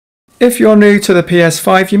If you're new to the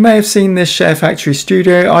PS5, you may have seen this ShareFactory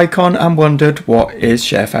Studio icon and wondered, what is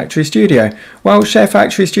ShareFactory Studio? Well,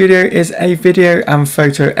 ShareFactory Studio is a video and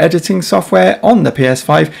photo editing software on the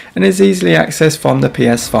PS5 and is easily accessed from the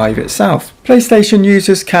PS5 itself. PlayStation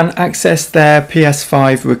users can access their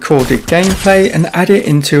PS5 recorded gameplay and add it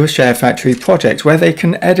into a ShareFactory project where they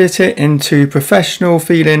can edit it into professional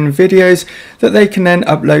feeling videos that they can then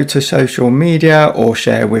upload to social media or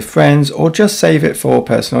share with friends or just save it for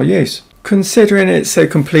personal use. Considering it's a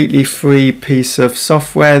completely free piece of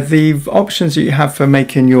software, the options that you have for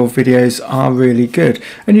making your videos are really good,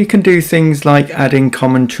 and you can do things like adding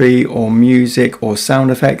commentary or music or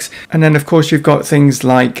sound effects, and then of course you've got things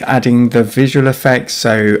like adding the visual effects,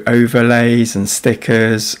 so overlays and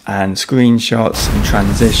stickers and screenshots and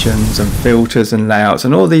transitions and filters and layouts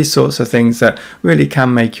and all these sorts of things that really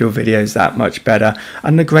can make your videos that much better.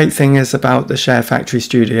 And the great thing is about the ShareFactory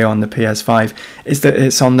Studio on the PS5 is that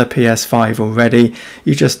it's on the PS5 already.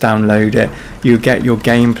 You just download it, you get your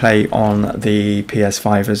gameplay on the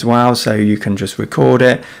PS5 as well, so you can just record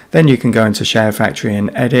it, then you can go into ShareFactory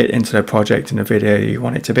and edit into the project and the video you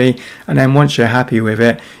want it to be, and then once you're happy with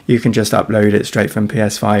it you can just upload it straight from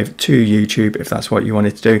PS5 to YouTube if that's what you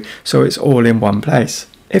wanted to do, so it's all in one place.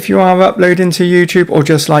 If you are uploading to YouTube or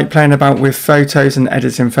just like playing about with photos and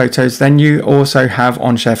editing photos, then you also have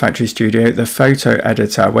on ShareFactory Studio the photo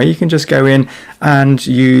editor where you can just go in and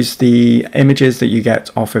use the images that you get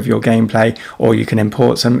off of your gameplay, or you can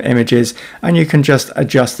import some images and you can just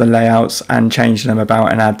adjust the layouts and change them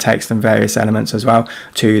about and add text and various elements as well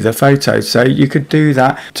to the photos. So you could do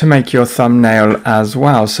that to make your thumbnail as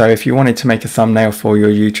well. So if you wanted to make a thumbnail for your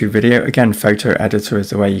YouTube video, again, photo editor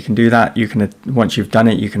is the way you can do that. You can, once you've done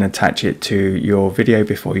it, you can attach it to your video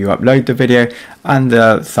before you upload the video, and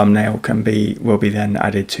the thumbnail will be then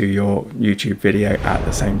added to your YouTube video at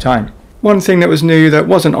the same time. One thing that was new that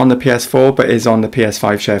wasn't on the PS4 but is on the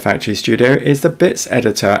PS5 ShareFactory Studio is the bits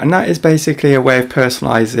editor, and that is basically a way of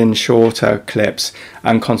personalizing shorter clips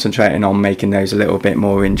and concentrating on making those a little bit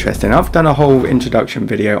more interesting. I've done a whole introduction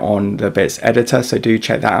video on the bits editor, so do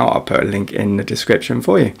check that out. I'll put a link in the description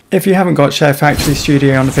for you. If you haven't got ShareFactory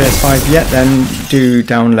Studio on the PS5 yet, then do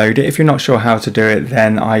download it. If you're not sure how to do it,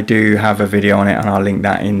 then I do have a video on it and I'll link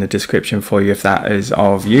that in the description for you if that is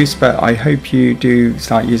of use. But I hope you do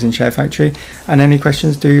start using ShareFactory, and any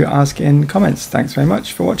questions do ask in comments. Thanks very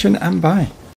much for watching, and bye.